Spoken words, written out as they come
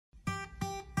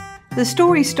The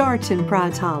story starts in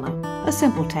Pride's Hollow, a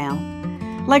simple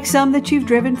town, like some that you've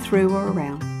driven through or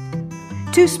around.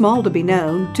 Too small to be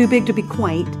known, too big to be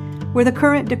quaint, where the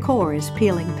current decor is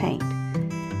peeling paint.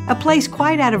 A place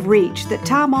quite out of reach that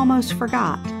time almost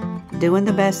forgot, doing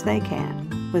the best they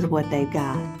can with what they've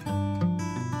got.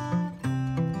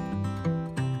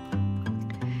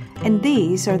 And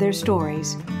these are their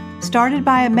stories, started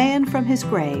by a man from his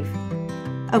grave,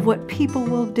 of what people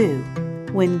will do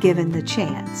when given the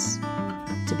chance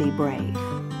to be brave.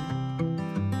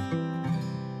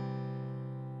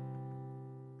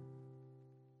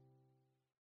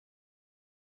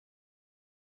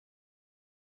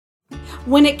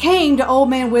 When it came to Old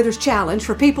Man Wither's challenge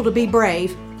for people to be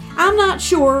brave, I'm not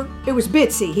sure it was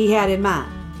Bitsy he had in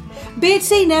mind.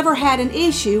 Bitsy never had an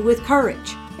issue with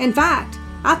courage. In fact,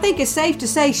 I think it's safe to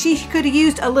say she could have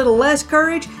used a little less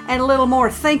courage and a little more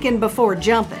thinking before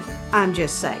jumping. I'm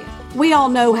just saying. We all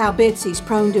know how Bitsy's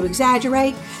prone to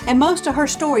exaggerate, and most of her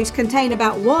stories contain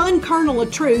about one kernel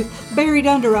of truth buried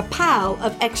under a pile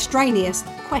of extraneous,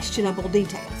 questionable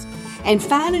details. And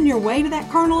finding your way to that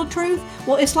kernel of truth,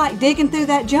 well, it's like digging through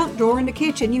that junk drawer in the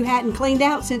kitchen you hadn't cleaned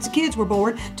out since the kids were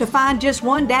born to find just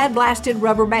one dad-blasted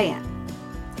rubber band.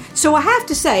 So I have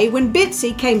to say, when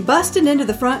Bitsy came busting into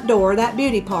the front door of that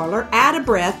beauty parlor, out of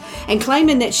breath, and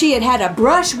claiming that she had had a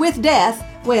brush with death,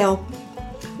 well,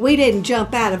 we didn't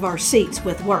jump out of our seats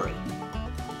with worry.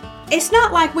 It's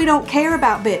not like we don't care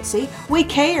about Bitsy. We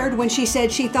cared when she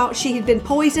said she thought she had been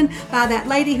poisoned by that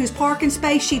lady whose parking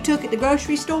space she took at the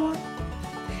grocery store.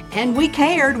 And we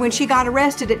cared when she got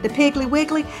arrested at the Piggly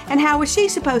Wiggly, and how was she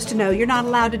supposed to know you're not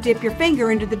allowed to dip your finger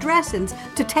into the dressings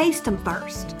to taste them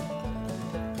first?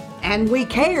 And we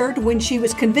cared when she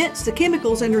was convinced the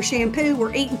chemicals in her shampoo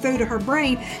were eating through to her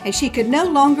brain and she could no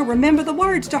longer remember the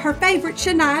words to her favorite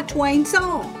Shania Twain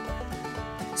song.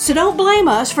 So don't blame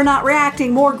us for not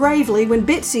reacting more gravely when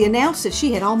Bitsy announced that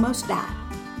she had almost died.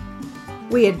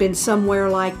 We had been somewhere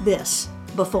like this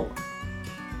before.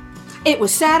 It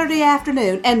was Saturday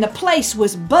afternoon, and the place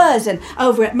was buzzing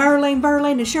over at Merlene,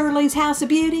 Verlaine, and Shirley's House of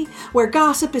Beauty, where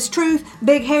gossip is truth,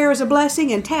 big hair is a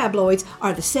blessing, and tabloids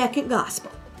are the second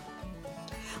gospel.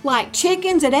 Like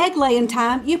chickens at egg-laying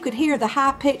time, you could hear the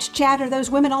high-pitched chatter of those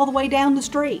women all the way down the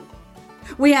street.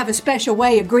 We have a special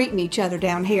way of greeting each other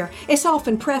down here. It's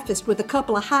often prefaced with a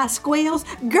couple of high squeals.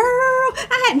 "Girl,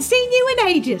 I hadn't seen you in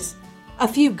ages." A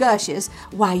few gushes,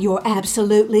 "Why, you're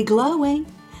absolutely glowing."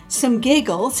 Some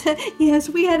giggles, "Yes,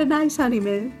 we had a nice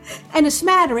honeymoon." And a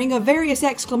smattering of various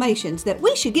exclamations that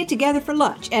we should get together for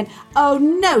lunch. And, "Oh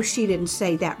no, she didn't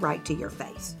say that right to your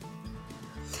face."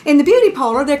 In the beauty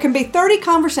parlor, there can be 30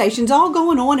 conversations all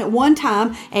going on at one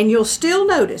time, and you'll still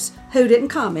notice who didn't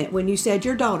comment when you said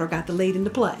your daughter got the lead in the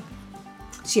play.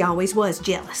 She always was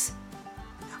jealous.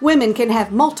 Women can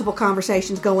have multiple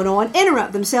conversations going on,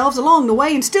 interrupt themselves along the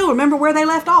way, and still remember where they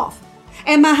left off.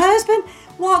 And my husband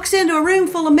walks into a room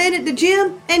full of men at the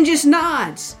gym and just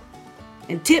nods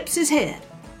and tips his head.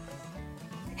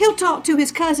 He'll talk to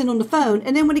his cousin on the phone,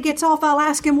 and then when he gets off, I'll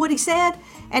ask him what he said,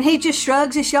 and he just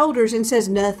shrugs his shoulders and says,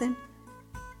 "Nothing."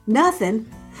 Nothing?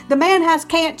 The man has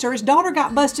cancer, his daughter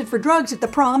got busted for drugs at the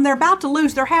prom, they're about to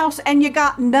lose their house, and you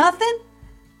got nothing?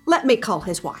 Let me call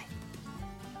his wife.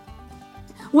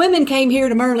 Women came here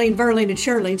to Merlene, Verlaine, and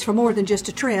Shirley's for more than just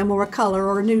a trim or a color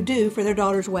or a new do for their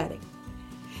daughter's wedding.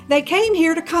 They came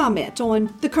here to comment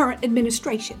on the current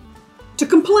administration, to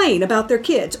complain about their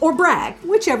kids, or brag,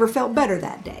 whichever felt better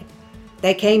that day.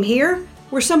 They came here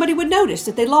where somebody would notice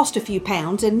that they lost a few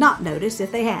pounds and not notice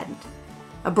if they hadn't.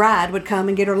 A bride would come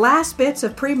and get her last bits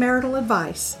of premarital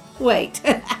advice. Wait,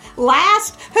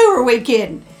 last? Who are we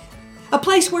kidding? A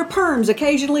place where perms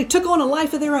occasionally took on a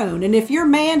life of their own, and if your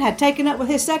man had taken up with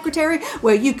his secretary,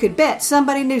 well, you could bet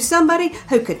somebody knew somebody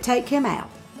who could take him out.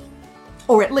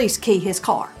 Or at least key his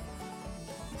car.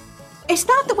 It's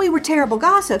not that we were terrible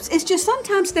gossips, it's just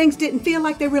sometimes things didn't feel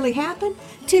like they really happened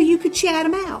till you could chat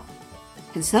them out.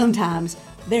 And sometimes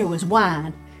there was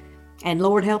wine, and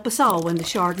Lord help us all when the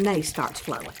Chardonnay starts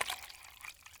flowing.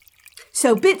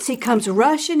 So Bitsy comes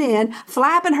rushing in,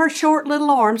 flapping her short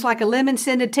little arms like a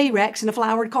lemon-scented T-Rex in a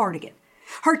flowered cardigan.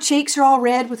 Her cheeks are all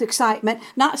red with excitement,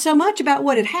 not so much about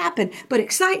what had happened, but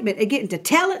excitement at getting to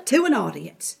tell it to an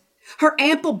audience. Her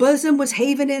ample bosom was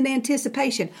heaving in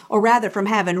anticipation, or rather from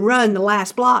having run the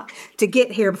last block to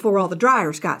get here before all the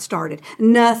dryers got started.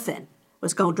 Nothing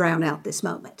was going to drown out this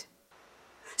moment.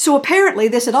 So apparently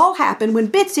this had all happened when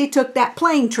Bitsy took that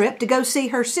plane trip to go see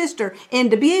her sister in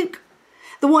Dubuque,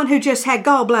 the one who just had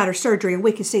gallbladder surgery, and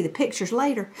we can see the pictures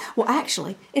later. Well,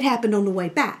 actually, it happened on the way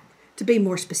back, to be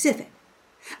more specific.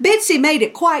 Bitsy made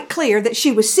it quite clear that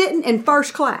she was sitting in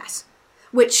first class.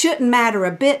 which shouldn't matter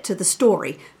a bit to the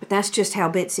story, but that's just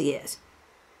how Bitsy is.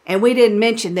 And we didn't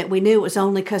mention that we knew it was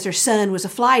only because her son was a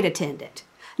flight attendant,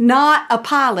 not a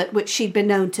pilot, which she'd been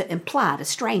known to imply to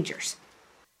strangers.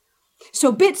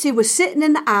 So Bitsy was sitting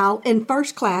in the aisle in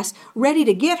first class, ready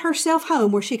to get herself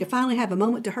home where she could finally have a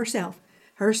moment to herself.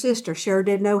 Her sister sure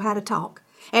did know how to talk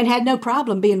and had no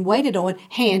problem being waited on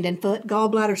hand and foot,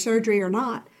 gallbladder surgery or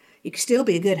not. You could still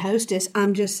be a good hostess,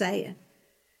 I'm just saying.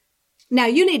 Now,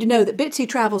 you need to know that Bitsy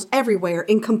travels everywhere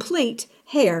in complete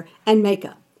hair and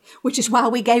makeup, which is why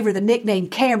we gave her the nickname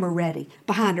Camera Ready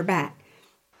behind her back.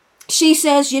 She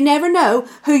says you never know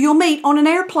who you'll meet on an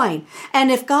airplane, and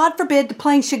if God forbid the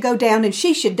plane should go down and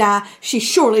she should die, she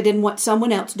surely didn't want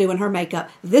someone else doing her makeup.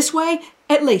 This way,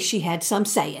 at least she had some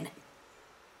say in it.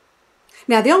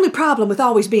 Now, the only problem with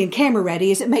always being camera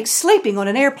ready is it makes sleeping on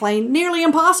an airplane nearly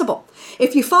impossible.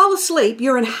 If you fall asleep,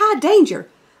 you're in high danger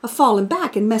of falling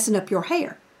back and messing up your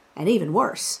hair. And even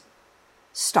worse,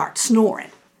 start snoring.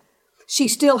 She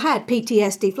still had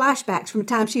PTSD flashbacks from the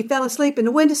time she fell asleep in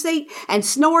the window seat and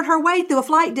snored her way through a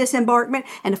flight disembarkment,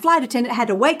 and the flight attendant had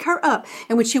to wake her up.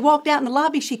 And when she walked out in the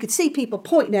lobby, she could see people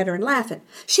pointing at her and laughing.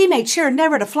 She made sure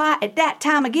never to fly at that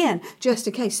time again, just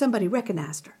in case somebody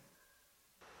recognized her.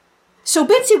 So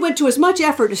Bitsy went to as much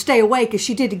effort to stay awake as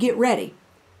she did to get ready.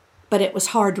 But it was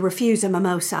hard to refuse a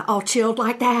mimosa, all chilled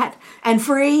like that, and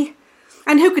free.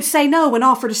 And who could say no when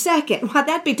offered a second? Why,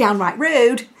 that'd be downright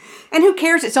rude. And who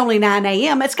cares it's only 9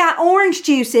 a.m.? It's got orange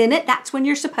juice in it. That's when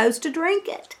you're supposed to drink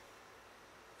it.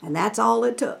 And that's all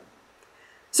it took.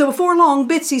 So before long,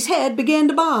 Bitsy's head began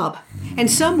to bob.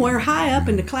 And somewhere high up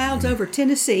in the clouds over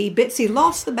Tennessee, Bitsy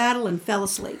lost the battle and fell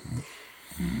asleep.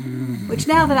 Which,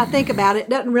 now that I think about it,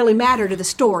 doesn't really matter to the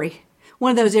story.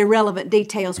 One of those irrelevant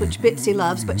details which Bitsy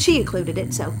loves, but she included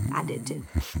it, so I did too.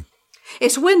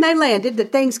 It's when they landed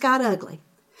that things got ugly.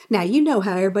 Now, you know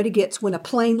how everybody gets when a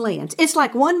plane lands. It's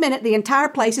like 1 minute the entire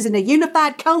place is in a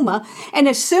unified coma, and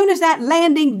as soon as that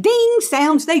landing ding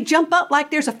sounds, they jump up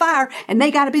like there's a fire, and they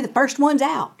got to be the first ones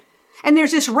out. And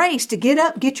there's this race to get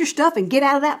up, get your stuff, and get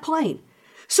out of that plane.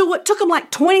 So what took them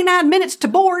like 29 minutes to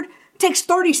board takes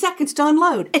 30 seconds to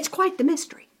unload. It's quite the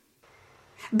mystery.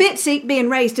 Bitsy, being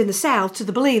raised in the South to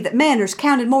the belief that manners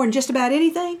counted more than just about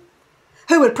anything,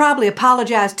 who would probably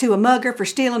apologize to a mugger for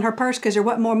stealing her purse because there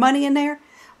wasn't more money in there,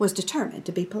 was determined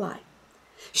to be polite.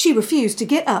 She refused to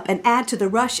get up and add to the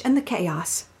rush and the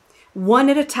chaos. One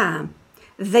at a time.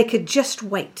 They could just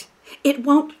wait. It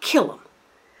won't kill them.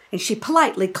 And she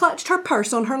politely clutched her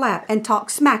purse on her lap and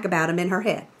talked smack about him in her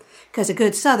head, because a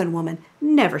good Southern woman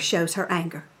never shows her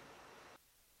anger.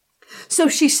 So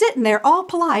she's sitting there all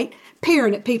polite,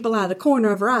 peering at people out of the corner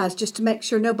of her eyes just to make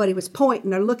sure nobody was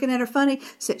pointing or looking at her funny,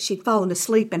 since she'd fallen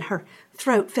asleep and her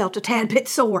throat felt a tad bit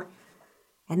sore.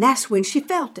 And that's when she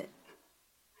felt it.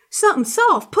 Something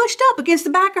soft pushed up against the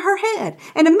back of her head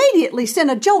and immediately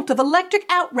sent a jolt of electric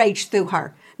outrage through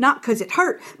her, not because it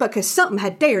hurt, but because something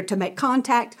had dared to make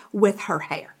contact with her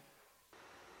hair.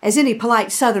 As any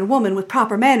polite Southern woman with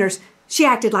proper manners, she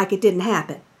acted like it didn't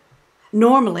happen.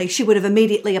 Normally, she would have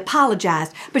immediately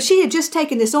apologized, but she had just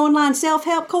taken this online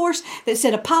self-help course that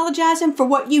said apologizing for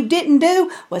what you didn't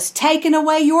do was taking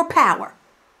away your power.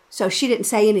 So she didn't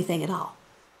say anything at all.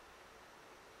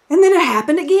 And then it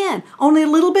happened again, only a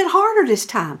little bit harder this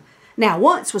time. Now,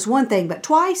 once was one thing, but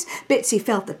twice, Bitsy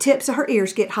felt the tips of her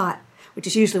ears get hot, which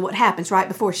is usually what happens right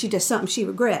before she does something she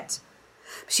regrets.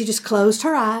 She just closed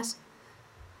her eyes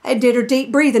and did her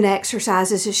deep breathing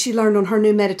exercises as she learned on her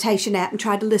new meditation app and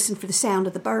tried to listen for the sound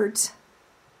of the birds.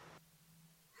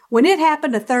 When it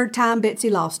happened a third time,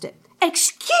 Bitsy lost it.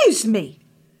 "Excuse me,"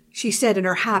 she said in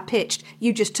her high-pitched,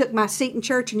 "you just took my seat in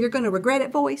church and you're going to regret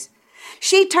it" voice.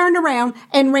 She turned around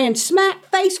and ran smack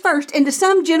face first into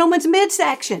some gentleman's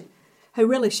midsection, who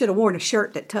really should have worn a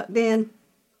shirt that tucked in.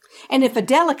 And if a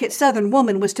delicate Southern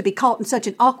woman was to be caught in such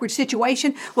an awkward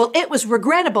situation, well, it was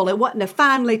regrettable it wasn't a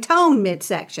finely toned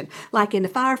midsection, like in the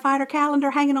firefighter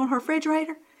calendar hanging on her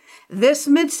refrigerator. This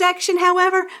midsection,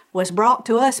 however, was brought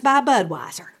to us by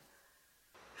Budweiser.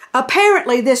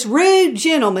 Apparently, this rude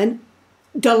gentleman,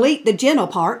 delete the gentle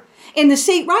part, in the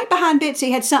seat right behind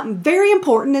Bitsy had something very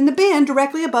important in the bin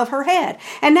directly above her head,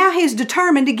 and now he's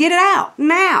determined to get it out,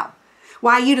 now.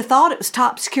 Why, you'd have thought it was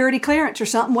top security clearance or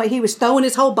something, where he was throwing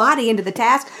his whole body into the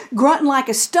task, grunting like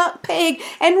a stuck pig,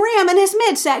 and ramming his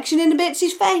midsection into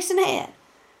Bitsy's face and head.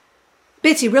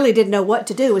 Bitsy really didn't know what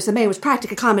to do, as the man was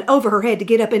practically climbing over her head to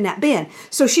get up in that bin,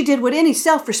 so she did what any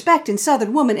self-respecting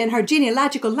Southern woman in her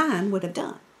genealogical line would have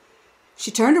done.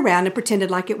 She turned around and pretended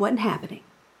like it wasn't happening.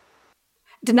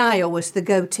 Denial was the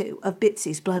go-to of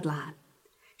Bitsy's bloodline.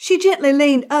 She gently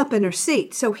leaned up in her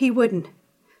seat so he wouldn't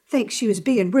think she was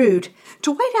being rude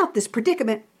to wait out this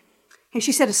predicament, and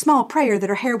she said a small prayer that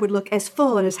her hair would look as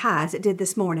full and as high as it did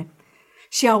this morning.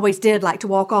 She always did like to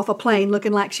walk off a plane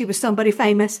looking like she was somebody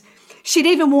famous. She'd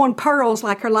even worn pearls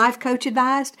like her life coach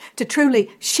advised to truly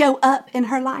show up in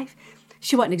her life.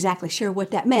 She wasn't exactly sure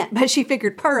what that meant, but she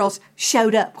figured pearls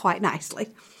showed up quite nicely.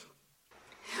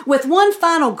 With one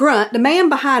final grunt, the man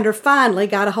behind her finally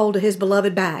got a hold of his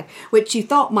beloved bag, which you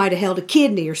thought might have held a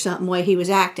kidney or something the way he was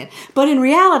acting. But in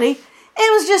reality,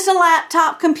 it was just a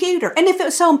laptop computer. And if it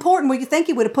was so important, well, you think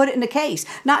he would have put it in the case,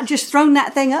 not just thrown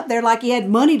that thing up there like he had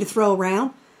money to throw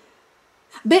around.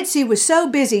 Bitsy was so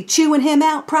busy chewing him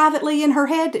out privately in her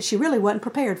head that she really wasn't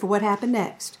prepared for what happened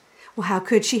next. Well, how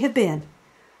could she have been?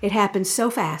 It happened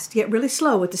so fast, yet really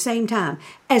slow at the same time,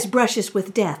 as brushes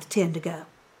with death tend to go.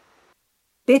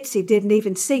 Bitsy didn't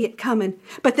even see it coming,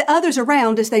 but the others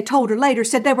around, as they told her later,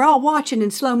 said they were all watching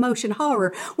in slow-motion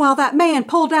horror while that man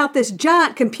pulled out this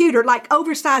giant computer, like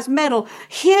oversized metal,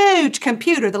 huge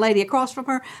computer, the lady across from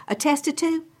her attested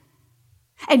to.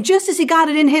 And just as he got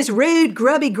it in his rude,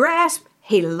 grubby grasp,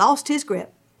 he lost his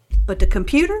grip. But the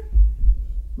computer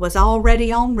was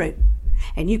already en route,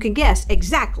 and you can guess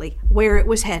exactly where it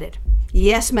was headed.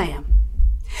 Yes, ma'am.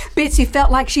 Bitsy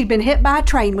felt like she'd been hit by a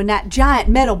train when that giant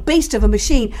metal beast of a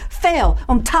machine fell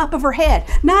on top of her head.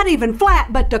 Not even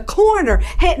flat, but the corner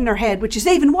hitting her head, which is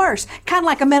even worse, kind of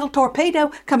like a metal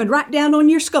torpedo coming right down on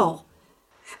your skull.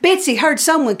 Bitsy heard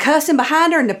someone cussing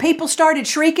behind her, and the people started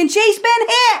shrieking, "She's been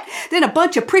hit!" Then a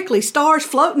bunch of prickly stars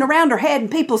floating around her head and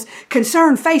people's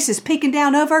concerned faces peeking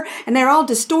down over her, and they're all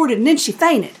distorted, and then she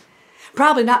fainted.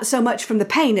 Probably not so much from the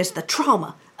pain as the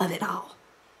trauma of it all.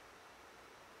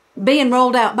 Being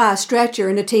rolled out by a stretcher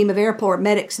and a team of airport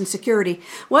medics and security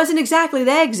wasn't exactly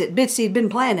the exit Bitsy had been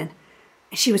planning.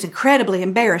 She was incredibly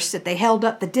embarrassed that they held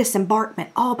up the disembarkment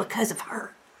all because of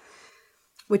her,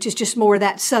 which is just more of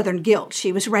that Southern guilt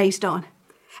she was raised on.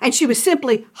 And she was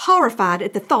simply horrified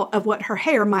at the thought of what her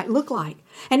hair might look like,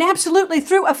 and absolutely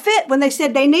threw a fit when they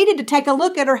said they needed to take a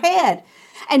look at her head.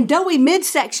 And doughy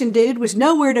midsection dude was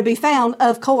nowhere to be found,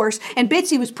 of course, and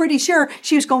Bitsy was pretty sure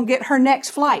she was going to get her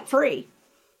next flight free.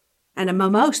 And a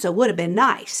mimosa would have been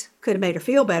nice. Could have made her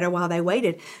feel better while they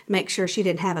waited to make sure she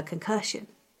didn't have a concussion.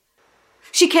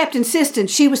 She kept insisting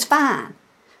she was fine,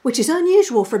 which is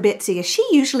unusual for Bitsy, as she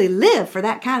usually lived for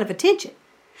that kind of attention.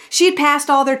 She had passed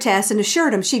all their tests and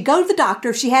assured them she'd go to the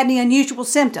doctor if she had any unusual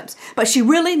symptoms, but she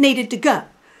really needed to go.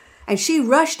 And she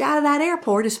rushed out of that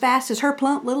airport as fast as her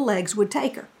plump little legs would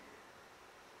take her.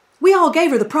 We all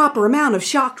gave her the proper amount of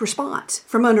shocked response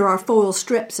from under our foil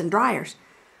strips and dryers.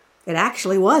 It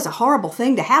actually was a horrible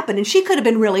thing to happen, and she could have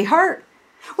been really hurt.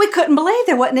 We couldn't believe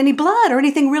there wasn't any blood or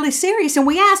anything really serious, and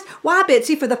we asked why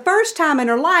Bitsy, for the first time in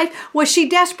her life, was she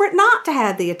desperate not to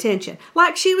have the attention,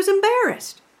 like she was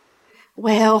embarrassed.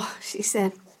 "Well," she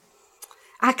said,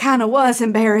 "I kind of was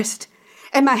embarrassed,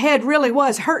 and my head really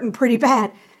was hurting pretty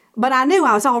bad, but I knew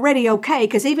I was already okay,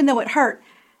 because even though it hurt,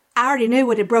 I already knew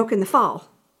what had broken the fall.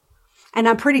 And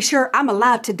I'm pretty sure I'm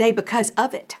alive today because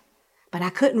of it. But I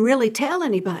couldn't really tell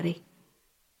anybody."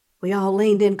 We all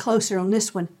leaned in closer on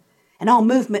this one, and all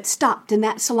movement stopped in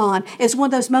that salon. It was one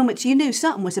of those moments you knew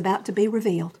something was about to be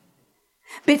revealed.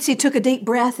 Bitsy took a deep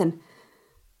breath and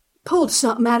pulled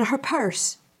something out of her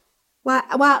purse. Why,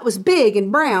 it was big and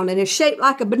brown and is shaped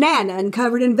like a banana and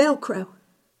covered in Velcro.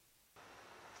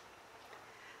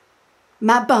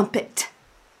 "My bumpet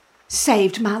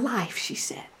saved my life," she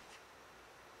said,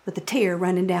 with a tear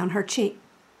running down her cheek.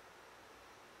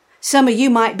 Some of you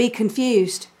might be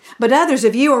confused, but others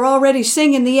of you are already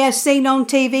singing the as seen on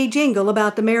TV jingle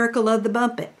about the miracle of the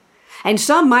bumpet. And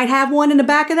some might have one in the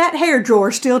back of that hair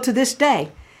drawer still to this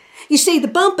day. You see, the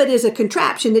bumpet is a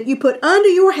contraption that you put under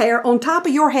your hair on top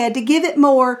of your head to give it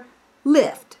more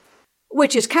lift,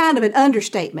 which is kind of an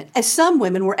understatement, as some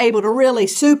women were able to really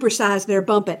supersize their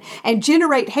bumpet and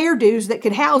generate hairdos that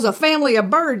could house a family of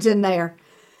birds in there.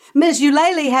 Ms.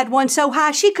 Eulalie had one so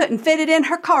high she couldn't fit it in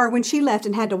her car when she left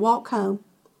and had to walk home.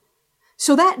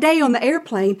 So that day on the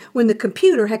airplane, when the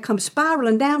computer had come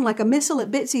spiraling down like a missile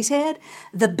at Bitsy's head,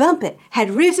 the bumpet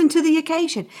had risen to the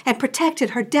occasion and protected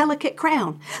her delicate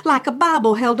crown, like a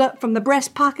Bible held up from the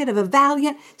breast pocket of a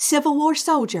valiant Civil War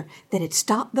soldier that had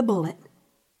stopped the bullet.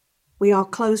 We all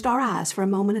closed our eyes for a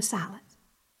moment of silence.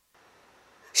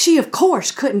 She, of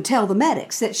course, couldn't tell the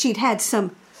medics that she'd had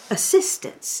some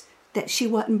assistance that she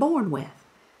wasn't born with.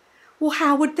 Well,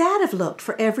 how would that have looked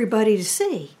for everybody to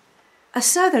see? A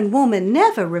Southern woman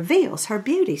never reveals her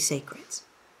beauty secrets.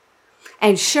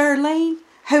 And Shirlene,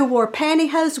 who wore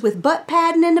pantyhose with butt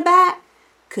padding in the back,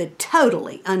 could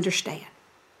totally understand.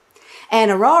 And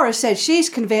Aurora said she's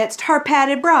convinced her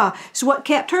padded bra is what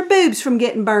kept her boobs from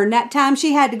getting burned that time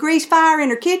she had to grease fire in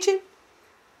her kitchen.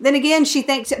 Then again, she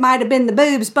thinks it might have been the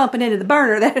boobs bumping into the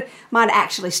burner that might have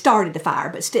actually started the fire,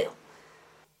 but still.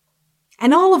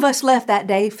 And all of us left that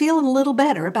day feeling a little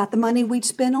better about the money we'd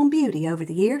spent on beauty over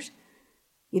the years.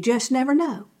 You just never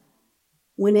know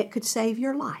when it could save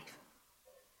your life.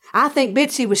 I think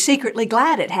Bitsy was secretly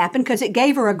glad it happened because it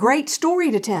gave her a great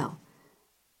story to tell.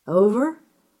 Over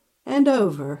and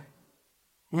over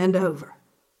and over.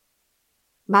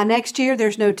 By next year,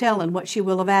 there's no telling what she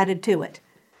will have added to it.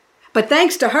 But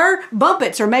thanks to her,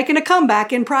 Bumpets are making a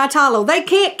comeback in Pride's Hollow. They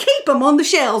can't keep them on the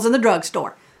shelves in the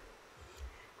drugstore.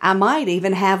 I might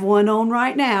even have one on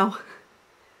right now.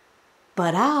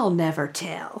 But I'll never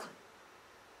tell.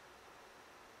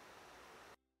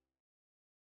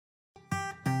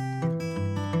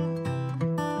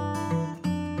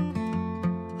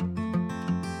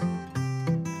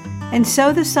 And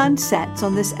so the sun sets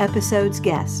on this episode's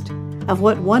guest of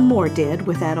what one more did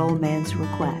with that old man's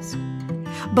request.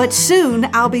 But soon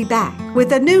I'll be back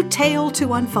with a new tale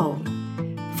to unfold,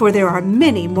 for there are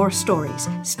many more stories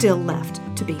still left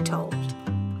to be told.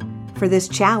 For this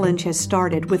challenge has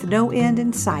started with no end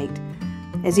in sight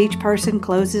as each person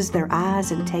closes their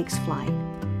eyes and takes flight.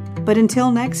 But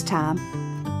until next time,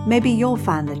 maybe you'll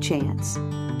find the chance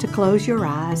to close your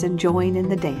eyes and join in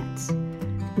the dance.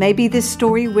 Maybe this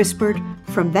story whispered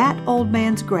from that old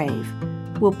man's grave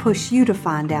will push you to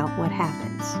find out what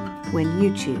happens when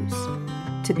you choose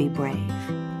to be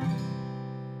brave.